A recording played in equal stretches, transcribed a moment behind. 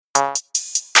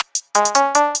I'm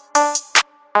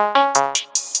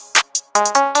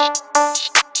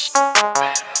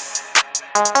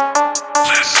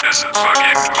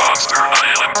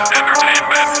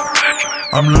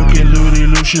looking Lottie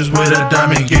Looshy with a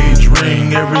diamond gauge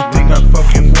ring. Everything I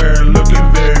fucking wear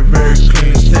looking very, very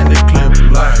clean. Standard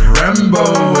clip like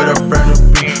Rambo with a brand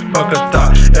new beat. Fuck a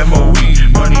thought,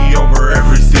 MOE, money over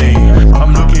everything.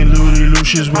 I'm looking Lottie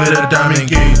Looshy with a diamond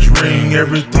gauge ring.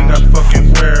 Everything I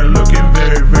fucking wear looking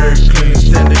very, very clean.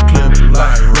 Standard clip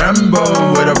like Rambo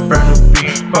with a brand new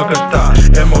beat. Fuck a thought,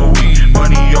 MOE,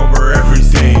 money over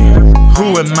everything.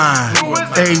 Who am I?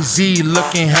 AZ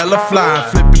looking hella fly.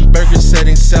 Flipping burger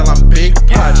setting, selling big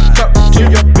pot. Cup to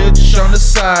your bitch on the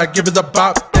side. Give it a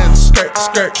bop, then skirt,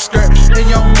 skirt, skirt in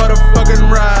your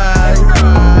motherfucking ride.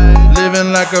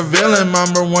 Living like a villain,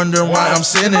 mama wondering why I'm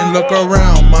sinning. Look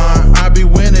around, ma, I be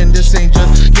winning. This ain't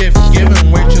just gift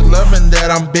giving. Wait, you loving that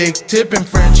I'm big tipping,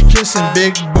 French kissing,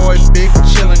 big boy, big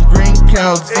chillin', green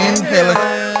cows inhaling.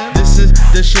 This is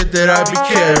the shit that I be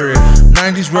carrying.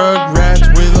 90s rug rats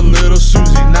with a little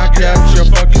Susie. Knock out your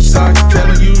fucking socks,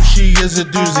 telling you she is a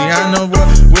doozy. I know what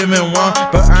women want,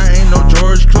 but I ain't no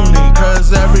George Clooney,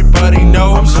 cause everybody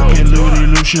knows. I'm looking Lottie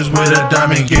Looshy with a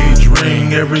diamond gauge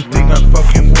ring. Everything I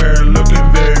fucking wear looking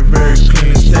very, very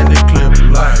clean. Standard clip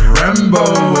like Rambo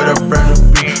with a brand new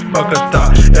beat. Fuck a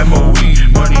thought, MOE,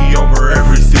 money over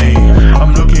everything.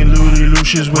 I'm looking Lottie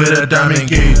Looshy with a diamond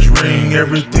gauge ring.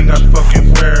 Everything I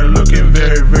fucking wear looking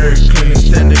very, very clean.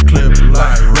 Standard clip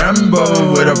like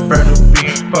Rambo with a brand new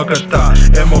beat. Fuck a thought,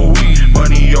 MOE,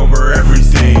 money over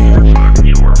everything. Fuck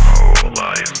your hoe.